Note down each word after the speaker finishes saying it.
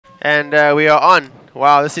And we are on.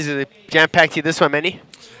 Wow, this is a jam-packed here, this one, Manny.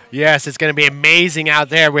 Yes, it's going to be amazing out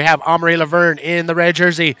there. We have Amaury Laverne in the red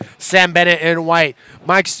jersey, Sam Bennett in white,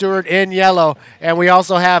 Mike Stewart in yellow, and we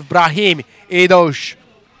also have Brahim Idouche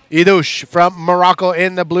from Morocco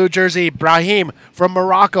in the blue jersey. Brahim from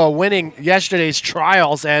Morocco winning yesterday's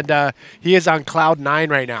trials, and he is on cloud 9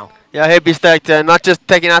 right now. Yeah, he'd be stoked. Not just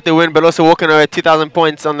taking out the win, but also walking away at 2,000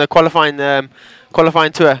 points on the qualifying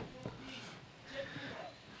tour.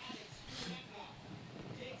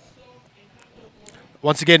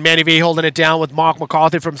 Once again, Manny V holding it down with Mark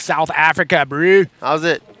McCarthy from South Africa, bro. How's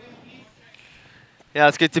it? Yeah,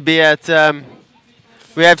 it's good to be at.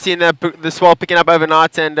 We have seen the swell picking up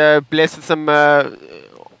overnight and blessed with some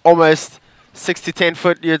almost 6 to 10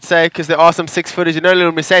 foot, you'd say, because there are some 6-footers. You don't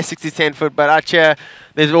normally say 6 to 10 foot, but out here,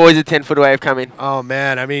 there's always a 10-foot wave coming. Oh,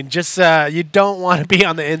 man. I mean, just you don't want to be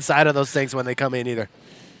on the inside of those things when they come in either.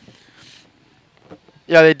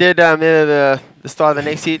 Yeah, they did the start of the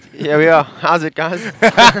next heat. Here we are. How's it, guys?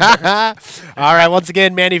 All right, once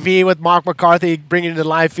again, Manny V with Mark McCarthy bringing you the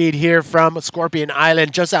live feed here from Scorpion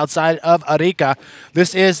Island, just outside of Arica.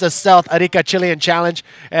 This is the South Arica Chilean Challenge.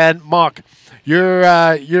 And, Mark,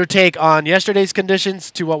 your take on yesterday's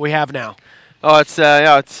conditions to what we have now? Oh, it's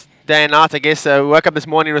day and night, I guess. We woke up this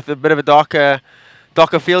morning with a bit of a darker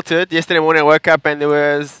feel to it. Yesterday morning I woke up and there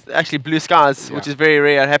was actually blue skies, which is very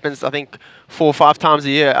rare. It happens, I think, 4 or 5 times a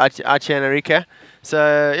year out here in Arica.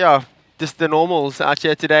 So, yeah, just the normals out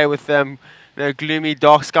here today with gloomy,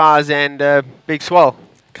 dark skies and big swell.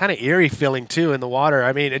 Kind of eerie feeling, too, in the water.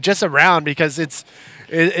 I mean, just around because it's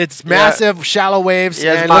massive, shallow waves.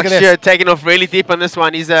 Yeah, and Mark look at this. taking off really deep on this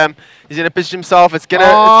one. He's going to position himself. It's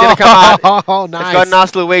gonna come out. Oh, nice. It's got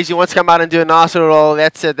nice little waves. He wants to come out and do a nice little roll.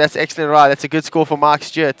 That's it. That's excellent ride. That's a good score for Mark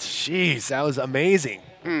Stewart. Jeez, that was amazing.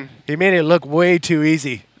 He made it look way too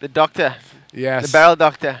easy. The doctor. Yes. The barrel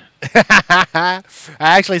doctor. I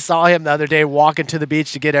actually saw him the other day walking to the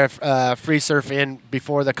beach to get a free surf in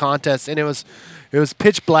before the contest, and it was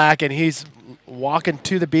pitch black, and he's walking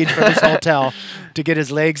to the beach from his hotel to get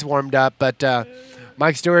his legs warmed up. But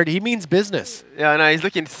Mike Stewart, he means business. Yeah, no, he's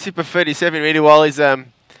looking super fit. He's surfing really well. He's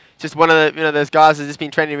just one of the those guys who's just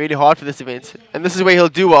been training really hard for this event, and this is where he'll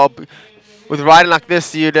do well. With riding like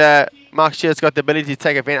this, Mark Stewart's got the ability to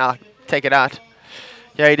take it out.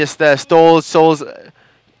 Yeah, he just stalls,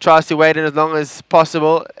 tries to wait in as long as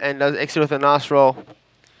possible, and does exit with a nice roll.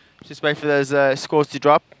 Just wait for those scores to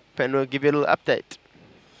drop, and we'll give you a little update.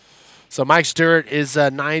 So Mike Stewart is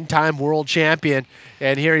a 9-time world champion,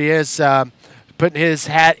 and here he is putting his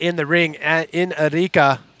hat in the ring in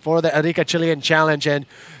Arica for the Arica Chilean Challenge. And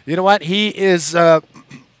you know what? He is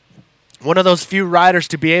one of those few riders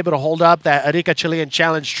to be able to hold up that Arica Chilean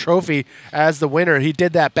Challenge trophy as the winner. He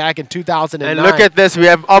did that back in 2009. And look at this. We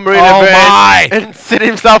have Amaury Laverne and sit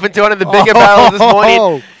himself into one of the bigger barrels this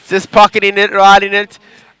morning. Just pocketing it, riding it.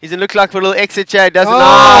 He's going to look like for a little exit chair. Does a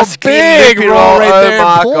nice big clean roll right there.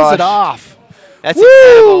 My Pulls gosh. it off. That's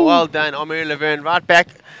incredible. Well done, Amaury Laverne. Right back.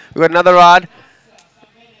 We've got another ride.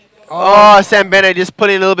 Oh, Sam Bennett just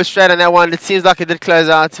pulling a little bit straight on that one. It seems like it did close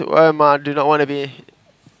out. Oh, my. I do not want to be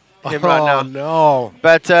him right now. Oh, no.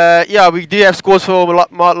 But, yeah, we do have scores for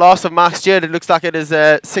last of Mark Stewart. It looks like it is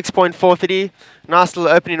 6.43. Nice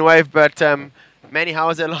little opening wave, but Manny, how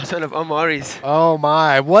was that last one of Amaury's? Oh,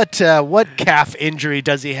 my. What calf injury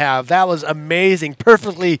does he have? That was amazing.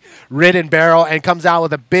 Perfectly ridden barrel and comes out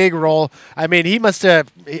with a big roll. I mean, he must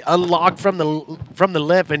have unlocked from the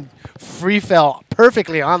lip and free fell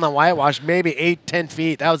perfectly on the whitewash, maybe 8-10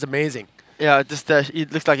 feet. That was amazing. Yeah, just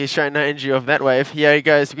it looks like he's showing no injury of that wave. Here he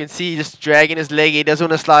goes. You can see he's just dragging his leg. He doesn't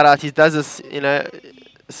want to slide out. He does this,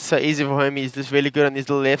 it's so easy for him. He's just really good on these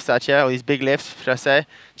little lefts out here, or these big lefts, should I say.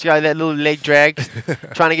 Just got that little leg drag,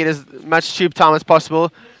 trying to get as much tube time as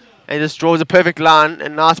possible, and just draws a perfect line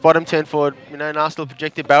and nice bottom turn forward. Nice little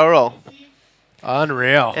projected barrel roll.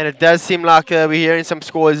 Unreal. And it does seem like we're hearing some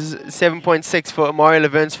scores. 7.6 for Amaury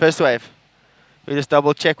Laverne's first wave. We just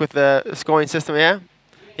double check with the scoring system here.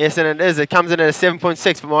 Yes, and it is. It comes in at a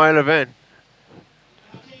 7.6 for Amaury Laverne.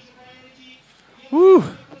 Woo!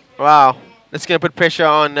 Wow. That's going to put pressure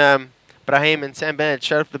on Brahim and Sam Bennett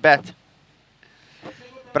straight off the bat.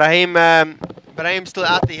 Brahim's still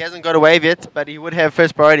out there. He hasn't got a wave yet, but he would have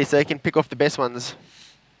first priority, so he can pick off the best ones.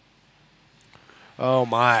 Oh,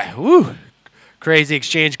 my. Woo! Crazy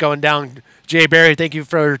exchange going down. Jay Barry, thank you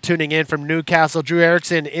for tuning in from Newcastle. Drew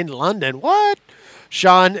Erickson in London. What?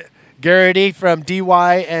 Sean Garrity from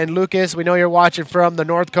DY and Lucas, we know you're watching from the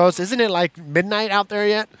North Coast. Isn't it like midnight out there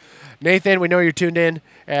yet? Nathan, we know you're tuned in.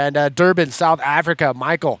 And Durban, South Africa,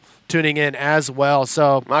 Michael tuning in as well.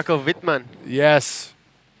 So Michael Wittmann. Yes.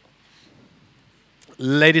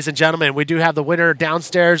 Ladies and gentlemen, we do have the winner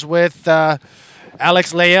downstairs with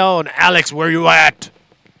Alex Leon. Alex, where you at?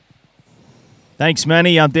 Thanks,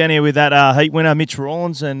 Manny. I'm down here with that heat winner, Mitch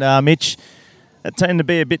Rawlins. And Mitch, that tended to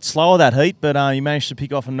be a bit slower, that heat, but you managed to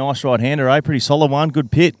pick off a nice right-hander, eh? Pretty solid one. Good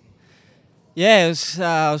pit. Yeah, it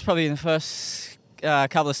was probably in the first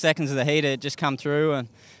couple of seconds of the heat. It just come through, and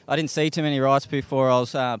I didn't see too many rights before I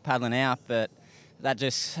was paddling out, but that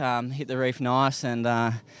just hit the reef nice and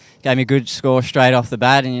gave me a good score straight off the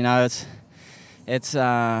bat. And, you know, it's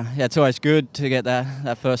always good to get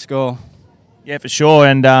that first score. Yeah, for sure.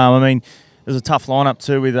 And, I mean, it was a tough lineup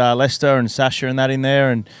too with Lester and Sasha and that in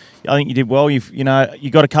there, and I think you did well. You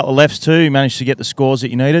got a couple of lefts too. You managed to get the scores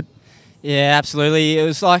that you needed. Yeah, absolutely. It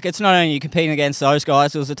was like, it's not only you competing against those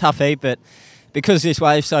guys. It was a tough heat, but because this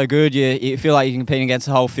wave's so good, you feel like you're competing against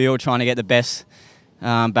the whole field, trying to get the best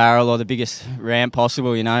barrel or the biggest ramp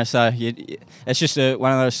possible. You know, so it's just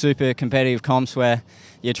one of those super competitive comps where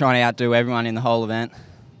you're trying to outdo everyone in the whole event.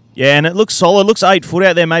 Yeah, and it looks solid. It looks 8 foot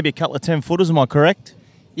out there, maybe a couple of 10 footers. Am I correct?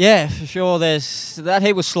 Yeah, for sure. That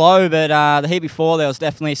heat was slow, but the heat before there was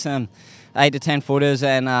definitely some 8 to 10 footers,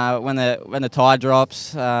 and when the tide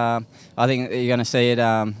drops, I think you're going to see it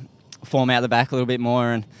form out the back a little bit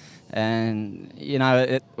more, and you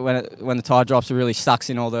know, when the tide drops, it really sucks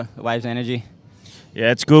in all the waves' energy.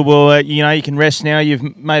 Yeah, it's good. Well, you know, you can rest now.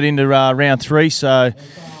 You've made it into round 3, so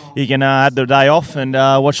you can have the day off and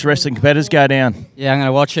watch the rest of the competitors go down. Yeah, I'm going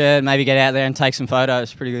to watch it, maybe get out there and take some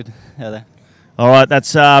photos. Pretty good out there. All right,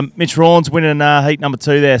 that's Mitch Rawlins winning heat number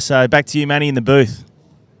 2 there. So back to you, Manny, in the booth.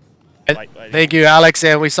 Thank you, Alex.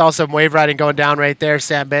 And we saw some wave riding going down right there.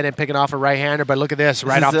 Sam Bennett picking off a right-hander, but look at this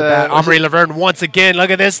right off the bat. Amory Laverne once again. Look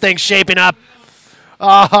at this thing shaping up.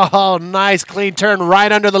 Oh, nice clean turn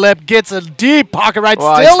right under the lip. Gets a deep pocket right,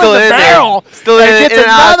 still in the barrel. Still in gets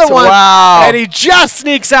another one. Wow. And he just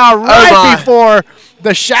sneaks out right before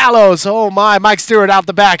the shallows. Oh, my. Mike Stewart out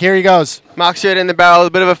the back. Here he goes. Mark Stewart in the barrel. A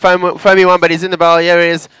bit of a foamy one, but he's in the barrel. Here he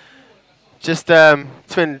is. Just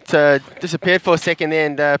disappeared for a second there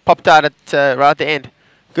and popped out at right at the end.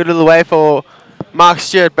 Good little wave for Mark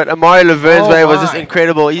Stewart, but Amari Laverne's wave was just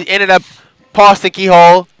incredible. He ended up past the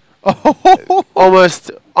keyhole, almost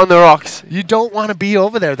on the rocks. You don't want to be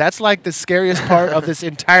over there. That's like the scariest part of this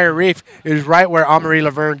entire reef is right where Amari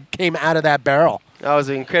Laverne came out of that barrel. That was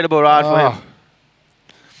an incredible ride for him.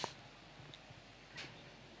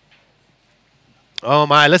 Oh,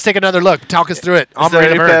 my. Let's take another look. Talk us through it.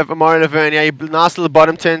 Amari Laverne. Yeah, nice little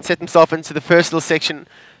bottom turn. Set himself into the first little section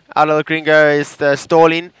out of the gringo. Is the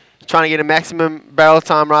stalling. Trying to get a maximum barrel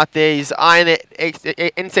time right there. He's eyeing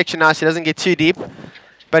the end section now so he doesn't get too deep.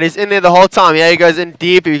 But he's in there the whole time. Yeah, he goes in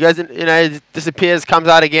deep. He goes in, you know, disappears, comes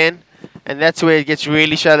out again. And that's where it gets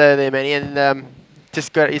really shallow there, man. And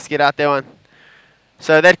just got to get out there one.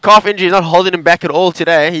 So that calf injury is not holding him back at all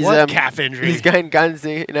today. He's, what calf injury? He's going guns.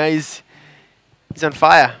 You know, he's on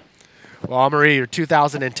fire. Well, Amari, your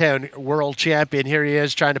 2010 world champion. Here he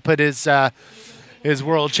is trying to put his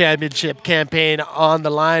world championship campaign on the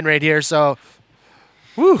line right here. So,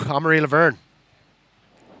 woo, Amari Laverne.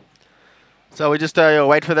 So we just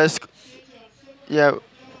wait for this. Yeah.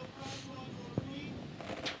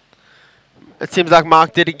 It seems like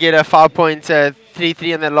Mark did get a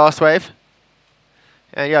 5.33 in that last wave.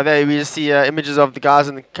 And yeah, there we just see images of the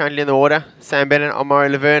guys currently in the water. Sam Bennett, Amari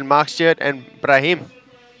Laverne, Mark Stewart, and Brahim.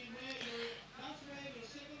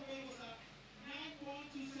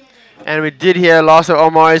 And we did hear loss of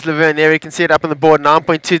Amari's Laverne there. We can see it up on the board,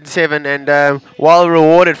 9.27, and well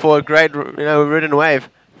rewarded for a great, ridden wave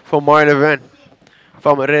for Amari Laverne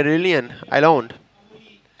from Arica Chilean.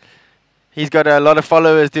 He's got a lot of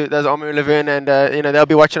followers, does Amari Laverne, and they'll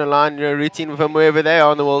be watching a line routine with him wherever they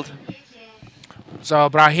are in the world. So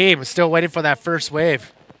Brahim still waiting for that first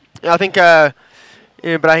wave. Yeah, I think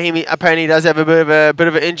Brahim apparently does have a bit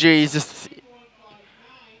of an injury. He's just,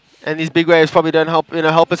 and these big waves probably don't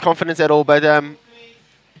help his confidence at all. But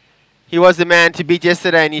he was the man to beat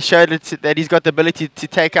yesterday, and he showed that he's got the ability to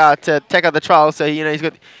take out the trial. So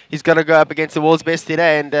he's got to go up against the world's best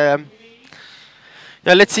today. And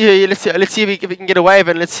let's see if we can get a wave,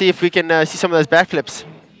 and let's see if we can see some of those backflips.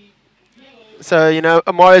 So,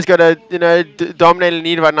 Amari's got a, dominating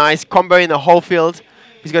lead right now. He's comboing the whole field.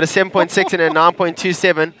 He's got a 7.6 and a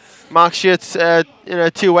 9.27. Mark Stewart's,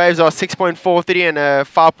 2 waves are 6.43 and a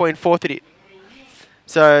 5.43.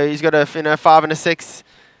 So he's got a, 5 and a 6.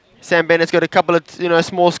 Sam Bennett's got a couple of,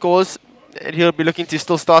 small scores. And he'll be looking to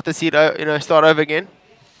still start the seat, start over again.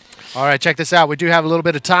 All right, check this out. We do have a little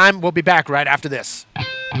bit of time. We'll be back right after this.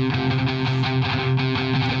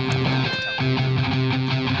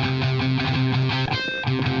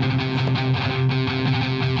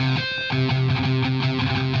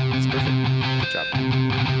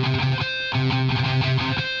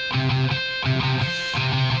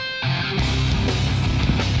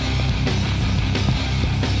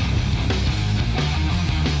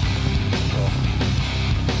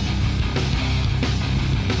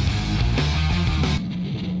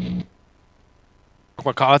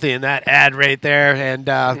 McCarthy in that ad right there, and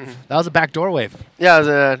that was a backdoor wave. Yeah, it was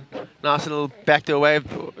a nice little backdoor wave.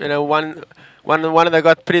 You know, one of them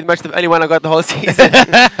got pretty much the only one I got the whole season.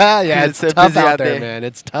 Yeah, it's so tough busy out there, man.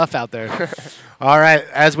 It's tough out there. All right,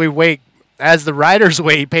 as the riders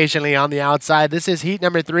wait patiently on the outside, this is heat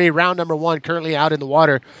number 3, round number 1, currently out in the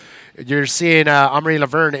water. You're seeing Amri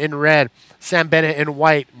Laverne in red, Sam Bennett in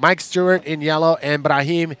white, Mike Stewart in yellow, and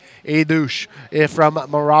Brahim Eidouche from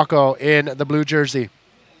Morocco in the blue jersey.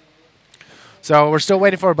 So we're still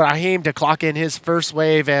waiting for Brahim to clock in his first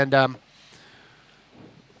wave, and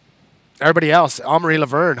everybody else, Amri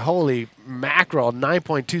Laverne, holy mackerel,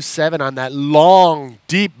 9.27 on that long,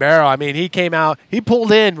 deep barrel. I mean, he came out, he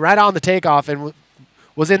pulled in right on the takeoff and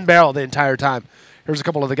was in barrel the entire time. Here's a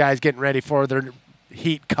couple of the guys getting ready for their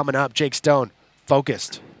heat coming up. Jake Stone,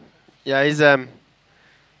 focused. Yeah, he's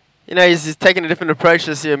he's taking a different approach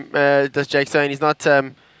this year. Does Jake Stone? He's not.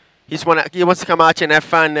 He wants to come out here and have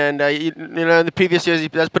fun. And in the previous years, he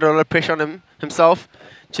does put a lot of pressure on himself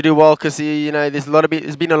to do well because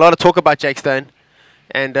there's been a lot of talk about Jake Stone,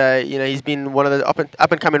 and he's been one of the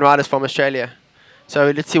up and coming riders from Australia. So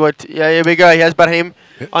let's see what. Yeah, here we go. He has Brahim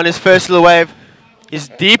on his first little wave. He's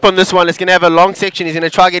deep on this one. It's going to have a long section. He's going to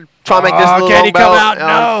try and make this little can long he come barrel. out?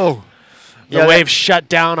 No. The wave shut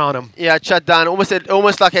down on him. Yeah, it shut down.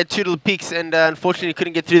 Almost like had 2 little peaks, and unfortunately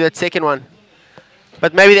couldn't get through that second one.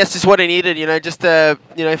 But maybe that's just what he needed, just get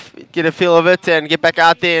a feel of it and get back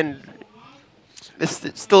out there. And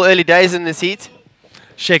it's still early days in this heat.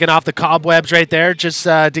 Shaking off the cobwebs right there just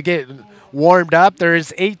to get warmed up. There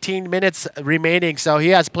is 18 minutes remaining, so he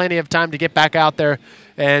has plenty of time to get back out there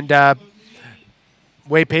and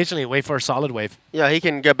wait patiently, wait for a solid wave. Yeah, he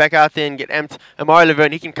can go back out there and get amped. Amari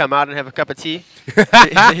Laverne, he can come out and have a cup of tea.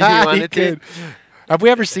 if he wanted to. Have we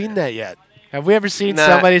ever seen that yet? Have we ever seen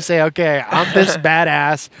somebody say, okay, I'm this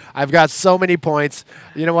badass. I've got so many points.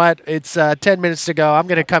 You know what? It's 10 minutes to go. I'm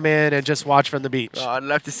going to come in and just watch from the beach. Oh, I'd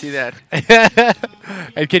love to see that.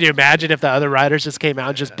 And can you imagine if the other riders just came out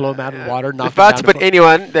and just blow them out in water? If I had to put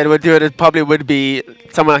anyone that would do it, it probably would be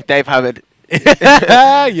someone like Dave Hubbard.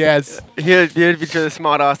 Yes. He'd be the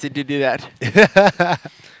smart ass to do that.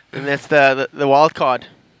 And that's the wild card.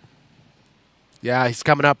 Yeah, he's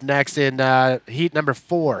coming up next in heat number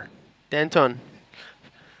 4. Danton.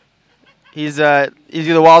 He's the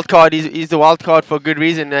wild card. He's the wild card for good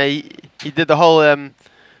reason. He did the whole I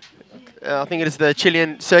think it is the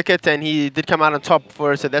Chilean circuit, and he did come out on top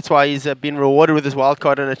for it. So that's why he's been rewarded with his wild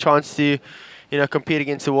card and a chance to compete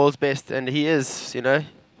against the world's best. And he is.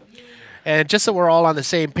 And just so we're all on the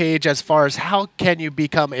same page as far as how can you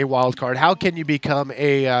become a wild card, how can you become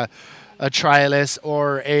a trialist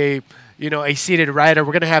or a seated rider,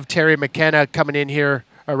 we're going to have Terry McKenna coming in here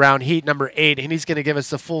around heat number 8, and he's going to give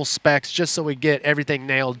us the full specs just so we get everything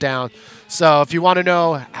nailed down. So if you want to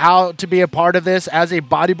know how to be a part of this as a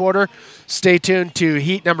bodyboarder, stay tuned to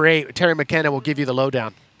heat number 8. Terry McKenna will give you the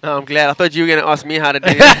lowdown. Oh, I'm glad. I thought you were going to ask me how to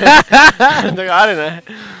do that. I don't know.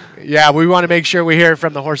 Yeah, we want to make sure we hear it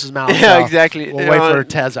from the horse's mouth. Yeah, so exactly. We'll wait for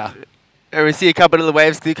Teza. And we see a couple of the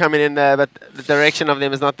waves do coming in there, but the direction of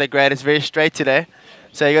them is not that great. It's very straight today.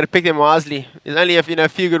 So you got to pick them wisely. There's only a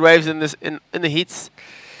few good waves in the heats.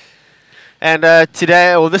 And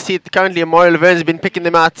today, or this heat, currently, Amari Laverne has been picking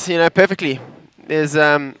them out, perfectly. There's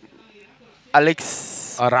Alex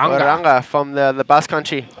Aranga from the Basque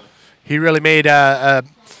Country. He really made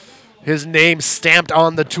his name stamped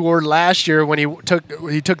on the tour last year when he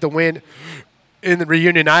took the win in the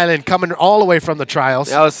Reunion Island, coming all the way from the trials.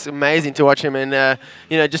 That was amazing to watch him, and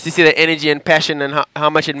just to see the energy and passion and how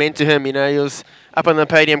much it meant to him. He was up on the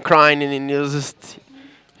podium crying, and he was just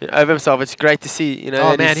over himself. It's great to see.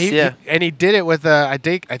 Oh man, he did it with I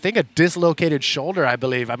think a dislocated shoulder, I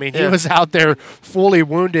believe. I mean, he was out there fully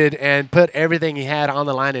wounded and put everything he had on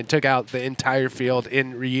the line and took out the entire field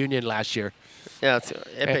in Reunion last year. Yeah, it's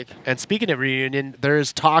epic. And speaking of Reunion,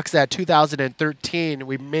 there's talks that 2013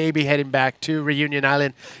 we may be heading back to Reunion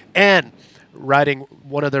Island and riding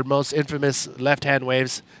one of their most infamous left-hand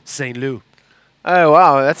waves, St. Louis. Oh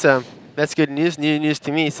wow, that's good news. New news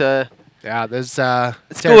to me. So yeah, there's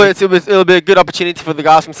it's cool. It'll be a good opportunity for the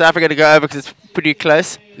guys from South Africa to go over because it's pretty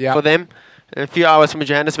close for them. In a few hours from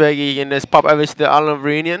Johannesburg, you can just pop over to the island of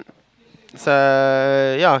Reunion.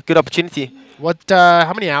 So yeah, good opportunity.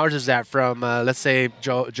 How many hours is that from, let's say,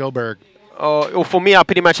 Joburg? Well, for me, I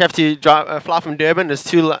pretty much have to fly from Durban. It's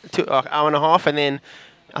two hour and a half, and then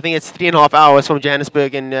I think it's 3.5 hours from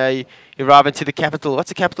Johannesburg, and you arrive into the capital. What's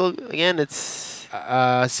the capital again? It's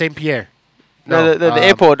Saint Pierre. No, the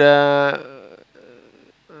airport.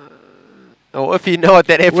 If you know what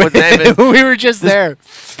that airport's name is. We were just there.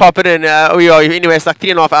 Pop it in. Anyway, it's like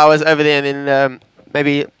 3.5 hours over there, and then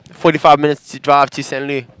maybe 45 minutes to drive to St.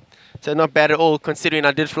 Louis. So not bad at all, considering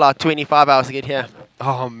I did fly 25 hours to get here.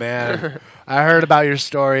 Oh, man. I heard about your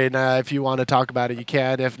story, and if you want to talk about it, you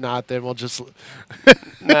can. If not, then we'll just,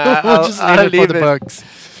 Nah, we'll just I'll leave it leave for the it. books.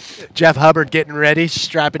 Jeff Hubbard getting ready,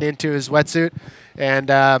 strapping into his wetsuit. And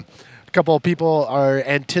a couple of people are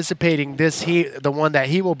anticipating this heat, the one that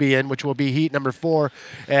he will be in, which will be heat number 4.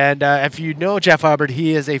 And if you know Jeff Hubbard,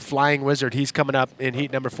 he is a flying wizard. He's coming up in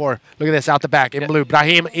heat number 4. Look at this out the back in blue.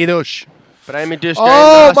 Brahim Idush. Brahim Idush.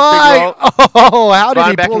 Oh, my. Oh, how did Ryan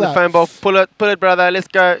he back pull in the that? phone ball. Pull it, brother. Let's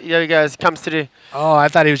go. Here he goes. Comes through. Oh, I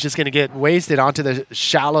thought he was just going to get wasted onto the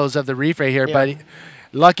shallows of the reef right here. Yeah. But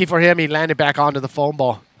lucky for him, he landed back onto the foam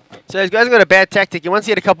ball. So this guy's got a bad tactic. He wants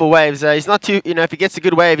to get a couple of waves. He's not too, if he gets a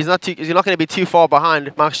good wave, he's not going to be too far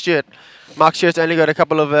behind Mark Stewart. Mark Stewart's only got a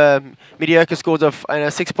couple of mediocre scores of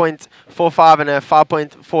 6.45 and a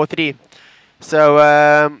 5.43. So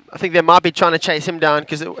I think they might be trying to chase him down,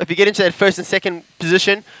 because if you get into that first and second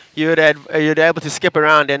position, you'd able to skip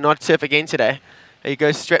around and not surf again today. You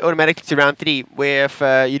go straight automatically to round 3, where if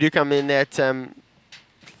you do come in that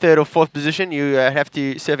third or fourth position, you have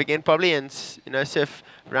to surf again probably, and surf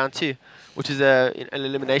round 2, which is an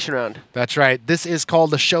elimination round. That's right. This is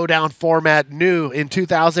called the Showdown format, new in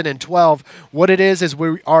 2012. What it is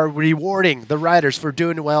we are rewarding the riders for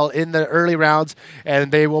doing well in the early rounds,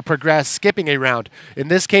 and they will progress skipping a round. In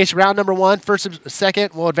this case, round number 1, first and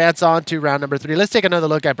second, will advance on to round number 3. Let's take another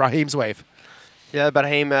look at Brahim's wave. Yeah,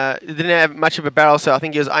 Brahim didn't have much of a barrel, so I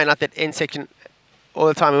think he was eyeing out that end section all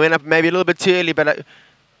the time. He went up maybe a little bit too early, but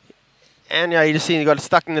and yeah, you just see he got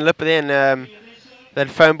stuck in the lip, and then that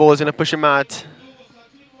foam ball is going to push him out.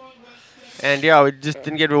 And yeah, we just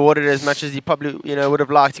didn't get rewarded as much as he probably would have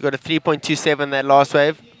liked. He got a 3.27 that last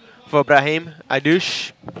wave for Brahim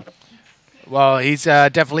Idush. Well, he's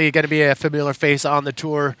definitely going to be a familiar face on the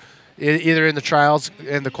tour, either in the trials,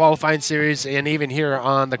 in the qualifying series, and even here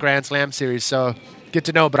on the Grand Slam series. So get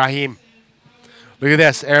to know Brahim. Look at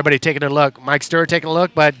this. Everybody taking a look. Mike Stewart taking a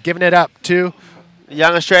look, but giving it up to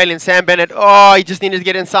Young Australian Sam Bennett. Oh, he just needed to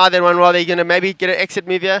get inside that one while they're going to maybe get an exit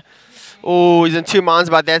move here. Oh, he's in 2 minds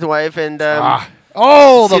about that wave. And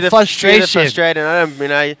oh, the frustration. Frustrating. I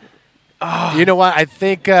don't, You know what? I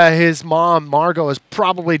think his mom, Margot, is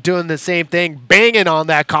probably doing the same thing, banging on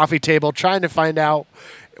that coffee table, trying to find out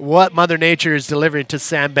what Mother Nature is delivering to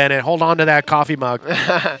Sam Bennett. Hold on to that coffee mug.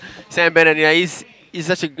 Sam Bennett, he's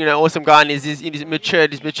such a awesome guy, and he's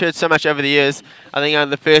matured. He's matured so much over the years. I think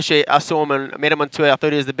the first year I saw him and met him on tour, I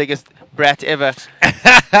thought he was the biggest brat ever.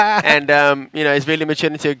 And he's really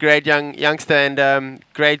matured into a great youngster, and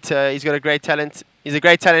he's got a great talent. He's a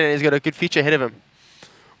great talent, and he's got a good future ahead of him.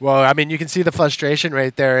 Well, I mean, you can see the frustration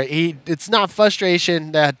right there. It's not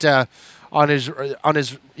frustration that on his.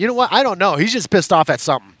 You know what? I don't know. He's just pissed off at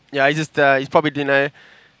something. Yeah, he's probably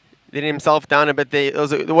letting himself down a bit.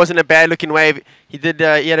 There wasn't a bad looking wave. He had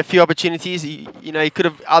a few opportunities. He could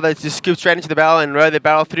have either just scooped straight into the barrel and row the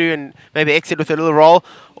barrel through and maybe exit with a little roll,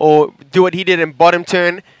 or do what he did and bottom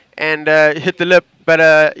turn and hit the lip.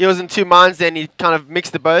 But he was in 2 minds. Then he kind of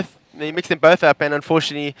mixed them both. He mixed them both up, and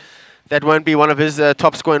unfortunately, that won't be one of his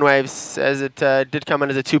top scoring waves, as it did come in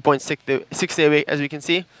as a 2.6 there, as we can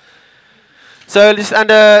see. So just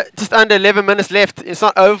under 11 minutes left. It's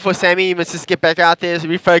not over for Sammy. He must just get back out there,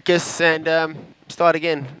 refocus, and start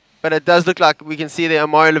again. But it does look like we can see there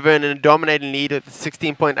Amari Laverne in a dominating lead at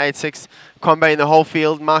 16.86. Combo in the whole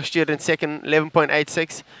field. Mark Stewart in second,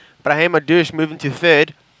 11.86. Brahim Idush moving to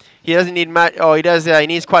third. He doesn't need much. Oh, he does. He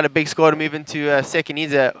needs quite a big score to move into second. He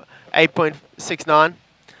needs a 8.69.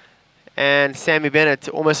 And Sammy Bennett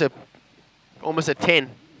almost a 10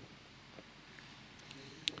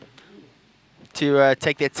 to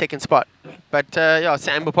take that second spot. But yeah,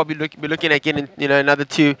 Sam will probably be looking at getting another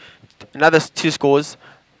two scores.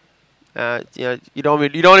 You don't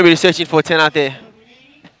want to be searching for a 10 out there.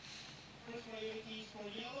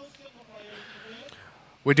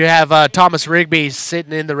 We do have Thomas Rigby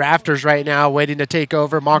sitting in the rafters right now waiting to take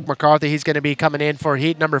over. Mark McCarthy, he's going to be coming in for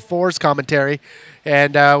heat number 4's commentary.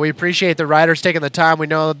 And we appreciate the riders taking the time. We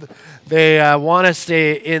know they want to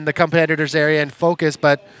stay in the competitors' area and focus,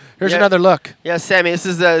 but here's another look. Yeah, Sammy, this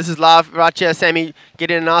is live right here. Sammy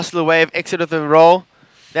getting a nice little wave, exit with a roll.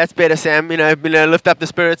 That's better, Sam. Lift up the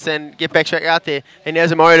spirits and get back straight out there. And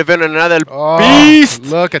there's Amari Laverne, another beast.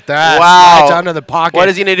 Look at that. Wow. Slides under the pocket. What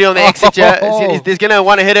is he going to do on the exit? He's going to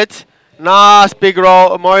want to hit it. Nice big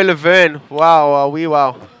roll. Amari Laverne. Wow.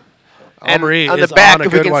 And Omri on the is back, on a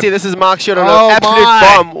if we good can one. see, this is Mark Stewart on Oh, an absolute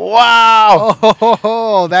my. bomb. Wow.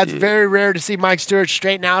 Oh, that's very rare to see Mike Stewart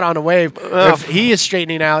straighten out on a wave. If he is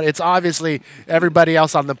straightening out, it's obviously everybody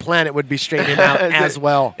else on the planet would be straightening out as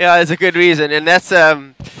well. Yeah, there's a good reason, and that's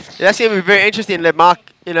going to be very interesting. That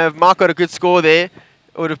Mark, if Mark got a good score there, it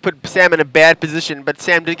would have put Sam in a bad position. But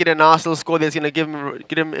Sam did get a nice little score that's going to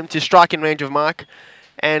get him into striking range of Mark,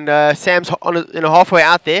 and Sam's halfway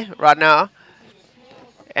out there right now.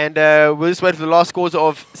 And we'll just wait for the last scores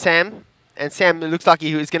of Sam. And Sam, it looks like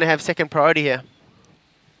he is going to have second priority here.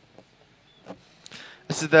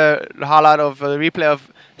 This is the highlight of the replay of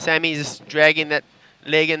Sammy just dragging that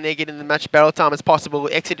leg in there, getting as much barrel time as possible,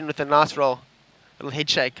 exiting with a nice roll. Little head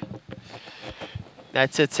shake.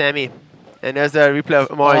 That's it, Sammy. And there's the replay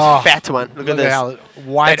of Amari's fat one. Look at this. How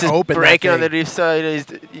wide That's open breaking that on the thing. reef, so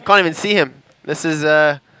you can't even see him. This is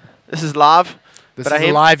live. This is Brahim.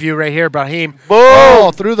 a live view right here. Brahim. Boom!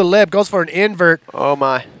 Oh, through the lip. Goes for an invert. Oh,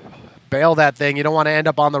 my. Bail that thing. You don't want to end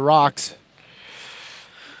up on the rocks.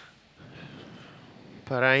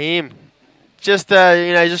 Brahim. Just,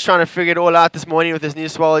 just trying to figure it all out this morning with this new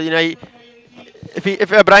swallow.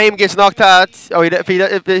 If Ibrahim gets knocked out, or if he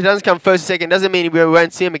doesn't come first or second, doesn't mean we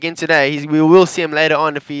won't see him again today. We will see him later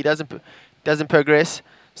on if he doesn't progress.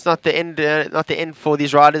 It's not the end for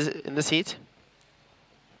these riders in this heat.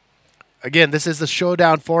 Again, this is the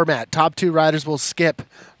showdown format. Top 2 riders will skip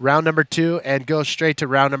round number 2 and go straight to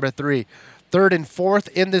round number 3. Third and fourth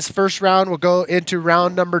in this first round will go into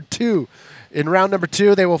round number 2. In round number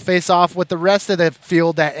 2, they will face off with the rest of the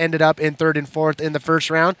field that ended up in third and fourth in the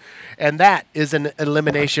first round, and that is an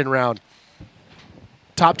elimination round.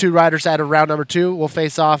 Top 2 riders out of round number 2 will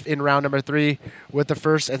face off in round number 3 with the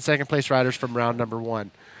first and second place riders from round number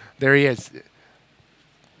 1. There he is.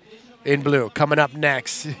 In blue, coming up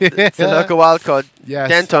next. It's the local wildcard. Yes.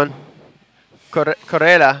 Danton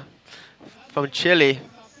Corella from Chile.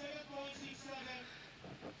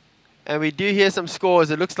 And we do hear some scores.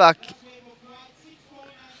 It looks like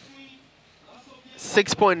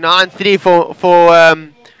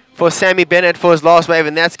 6.93 for Sammy Bennett for his last wave,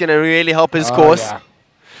 and that's going to really help his course. Yeah.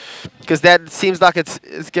 Because that seems like it's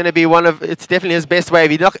going to be it's definitely his best wave.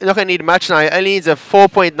 He's not going to need much now. He only needs a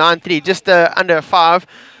 4.93, just under a 5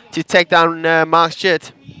 to take down Mark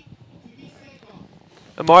Stewart.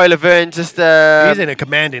 Amari Laverne just... he's in a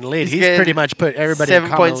commanding lead. He's pretty much put everybody in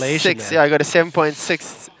combination. 7.6. Yeah, I got a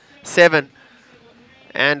 7.67.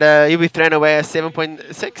 And he'll be thrown away at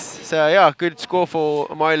 7.6. So, yeah, good score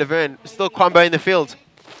for Amari Laverne. Still combo in the field.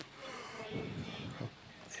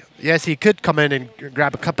 Yes, he could come in and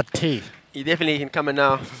grab a cup of tea. He definitely can come in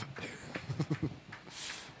now.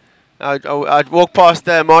 I'd walk past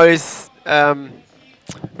Amari's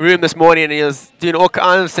room this morning, and he was doing all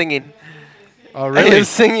kinds of singing. Oh, And really? he was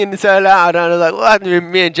singing so loud, and I was like, what?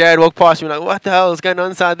 And me and Jared walked past me, like, what the hell is going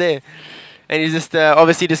on inside there? And he's just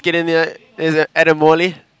obviously just getting there. There's Adam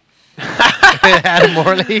Morley. Adam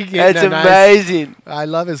Morley. That's amazing. I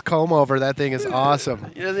love his comb over. That thing is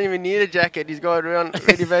awesome. He doesn't even need a jacket. He's got it around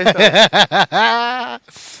ready based on.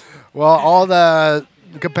 Well, all the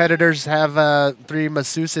competitors have 3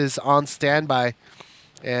 masseuses on standby.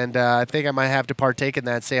 And I think I might have to partake in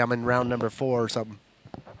that. Say I'm in round number 4 or something.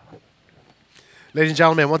 Ladies and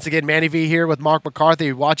gentlemen, once again, Manny V here with Mark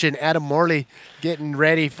McCarthy, watching Adam Morley getting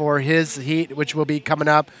ready for his heat, which will be coming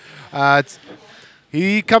up. Adam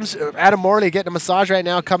Morley getting a massage right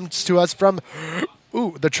now, comes to us from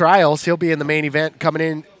the trials. He'll be in the main event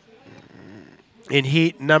coming in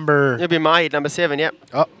heat number... It'll be my heat, number 7, yep.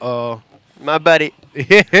 Uh-oh. My buddy.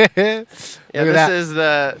 Yeah, This that. is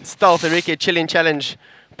the Stealth Arica Chilean Challenge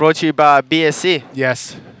brought to you by BSC.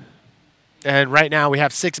 Yes. And right now we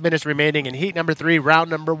have 6 minutes remaining in heat number 3, round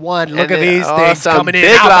number 1. Look And at these things some coming in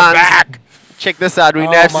big out lines. the back. Check this out. We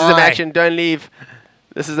Oh, now some my. action. Don't leave.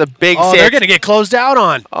 This is a big Oh, set. they're going to get closed out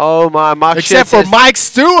on. Oh, my. Mark Except Stewart for says, Mike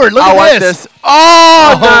Stewart. Look I at want this. this.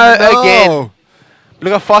 Oh, no, again. no.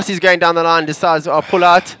 Look how fast he's going down the line. Decides, I'll pull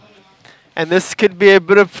out. And this could be a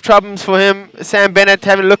bit of troubles for him. Sam Bennett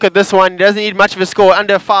having a look at this one. He doesn't need much of a score.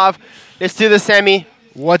 Under 5. Let's do this, Sammy.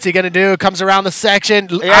 What's he going to do? Comes around the section.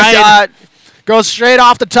 Yes, Goes straight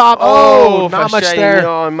off the top. Oh, not much there.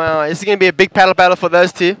 Oh, man. This is going to be a big paddle battle for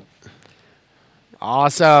those two.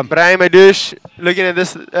 Awesome. Brahim Adouche looking at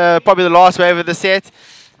this, probably the last wave of the set.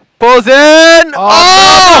 Pulls in.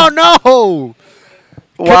 Oh, no.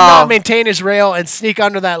 Could Wow. not maintain his rail and sneak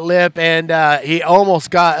under that lip, and he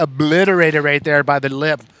almost got obliterated right there by the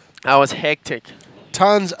lip. That was hectic.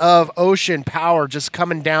 Tons of ocean power just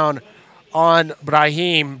coming down on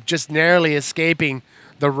Brahim, just narrowly escaping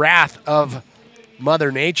the wrath of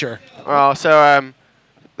Mother Nature. Wow. So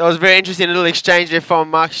that was a very interesting little exchange there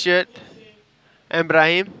from Mark Stewart. And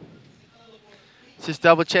Brahim. Just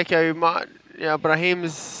double check how you might. Yeah,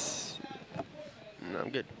 Brahim's. No, I'm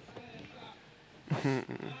good.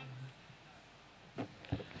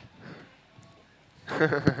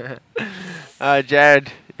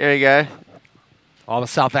 Jared, here we go. All the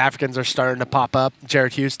South Africans are starting to pop up.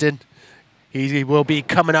 Jared Houston, he will be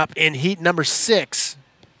coming up in heat number 6.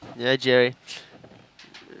 Yeah, Jerry.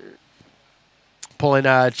 Pulling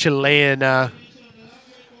a Chilean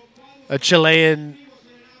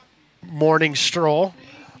morning stroll.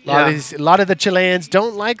 A lot of the Chileans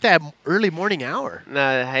don't like that early morning hour. No,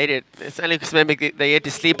 I hate it. It's only because maybe they get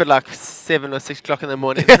to sleep at like 7 or 6 o'clock in the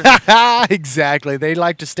morning. Exactly. They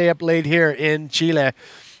like to stay up late here in Chile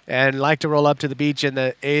and like to roll up to the beach in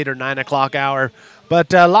the 8 or 9 o'clock hour.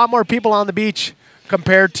 But a lot more people on the beach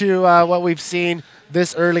compared to what we've seen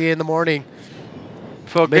this early in the morning.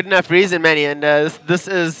 For good enough reason, Manny. And this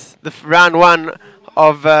is the round 1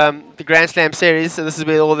 of the Grand Slam series. So this is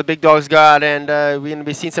where all the big dogs go out, and we're going to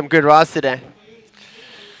be seeing some good rides today.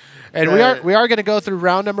 And we are going to go through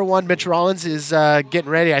round number 1. Mitch Rollins is getting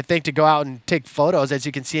ready, I think, to go out and take photos. As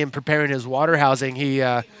you can see him preparing his water housing. He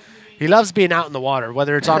loves being out in the water,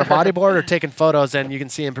 whether it's on a bodyboard or taking photos, and you can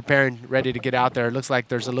see him preparing, ready to get out there. It looks like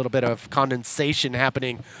there's a little bit of condensation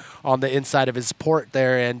happening on the inside of his port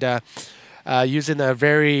there, and using a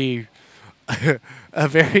very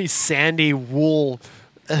sandy wool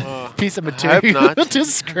piece of material to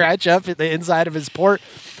scratch up at the inside of his port.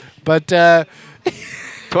 But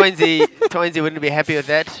Toinsy wouldn't be happy with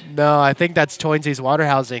that. No, I think that's Toinsy's water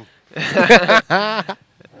housing.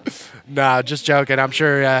 No, just joking. I'm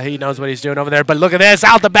sure he knows what he's doing over there. But look at this.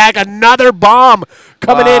 Out the back, another bomb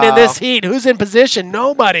coming in this heat. Who's in position?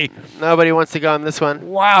 Nobody. Nobody wants to go on this one.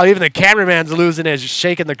 Wow, even the cameraman's losing it, just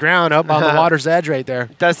shaking the ground up on the water's edge right there.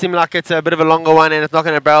 It does seem like it's a bit of a longer one, and it's not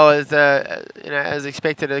going to barrel as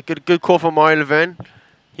expected. A good call from Mario Laverne.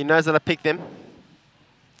 He knows how to pick them.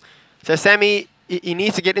 So Sammy, he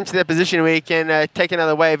needs to get into that position where he can take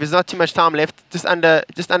another wave. There's not too much time left. Just under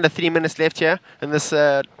 3 minutes left here, and this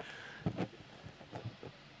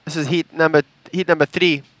is heat number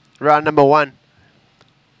 3, round number 1,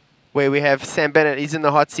 where we have Sam Bennett. He's in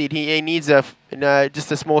the hot seat. He needs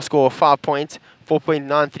just a small score of 5 points,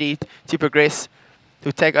 4.93 to progress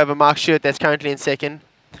to take over Mark Stewart. That's currently in second.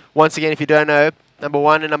 Once again, if you don't know, number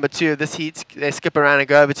 1 and number 2 of this heat, they skip around and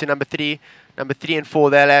go over to number 3. Number 3 and 4,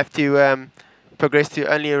 they'll have to progress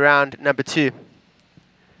to only round number 2.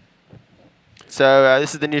 So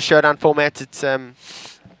this is the new showdown format. It's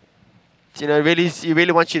you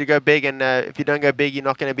really want you to go big, and if you don't go big, you're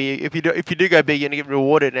not going to be. If you do go big, you're going to get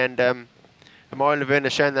rewarded. And Mario Laverne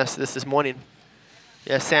has shown us this morning.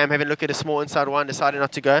 Yeah, Sam having a look at a small inside one, decided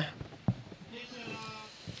not to go.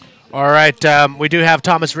 All right, we do have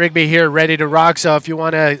Thomas Rigby here ready to rock. So if you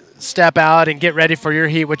want to step out and get ready for your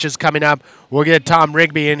heat, which is coming up, we'll get Tom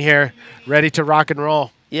Rigby in here ready to rock and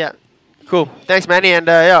roll. Yeah, cool. Thanks, Manny. And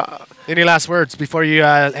yeah. Any last words before you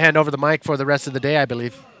hand over the mic for the rest of the day, I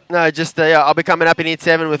believe? No, just I'll be coming up in Heat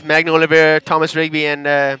 7 with Magna Oliveira, Thomas Rigby, and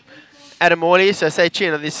Adam Morley. So stay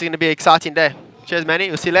tuned. This is going to be an exciting day. Cheers, Manny.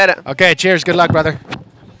 We'll see you later. Okay, cheers. Good luck, brother.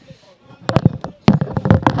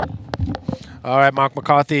 All right, Mark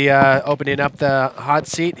McCarthy opening up the hot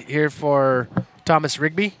seat here for Thomas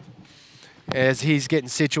Rigby as he's getting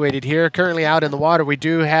situated here. Currently out in the water, we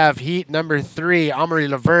do have heat number 3, Amory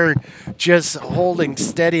Laverne, just holding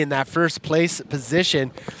steady in that first place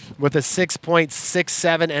position with a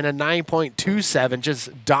 6.67 and a 9.27,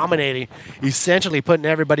 just dominating, essentially putting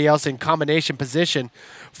everybody else in combination position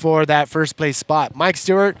for that first place spot. Mike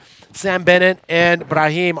Stewart, Sam Bennett, and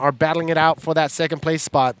Brahim are battling it out for that second place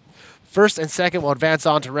spot. First and second will advance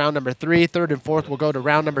on to round number 3. Third and fourth will go to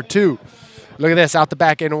round number 2. Look at this, out the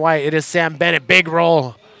back in white. It is Sam Bennett, big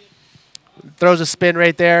roll. Throws a spin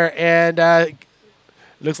right there, and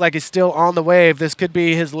looks like he's still on the wave. This could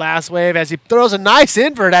be his last wave as he throws a nice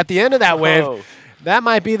invert at the end of that wave. That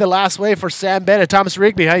might be the last wave for Sam Bennett. Thomas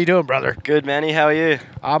Rigby, how you doing, brother? Good, Manny. How are you?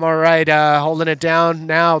 I'm all right. Holding it down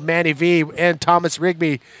now, Manny V and Thomas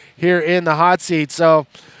Rigby here in the hot seat. So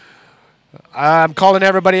I'm calling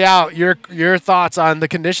everybody out. Your thoughts on the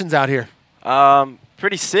conditions out here?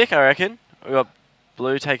 Pretty sick, I reckon. We got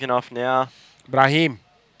Blue taking off now. Brahim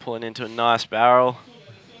pulling into a nice barrel.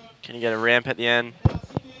 Can you get a ramp at the end?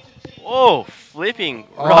 Oh, flipping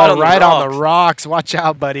right on the rocks. Watch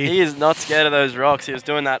out, buddy. He is not scared of those rocks. He was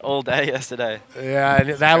doing that all day yesterday. Yeah, and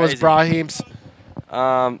that was Brahim's.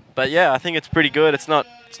 But yeah, I think it's pretty good. It's not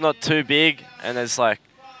too big, and there's like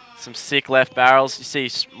some sick left barrels. You see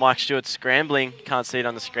Mike Stewart scrambling. Can't see it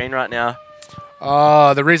on the screen right now.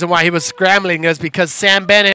 Oh, the reason why he was scrambling is because Sam Bennett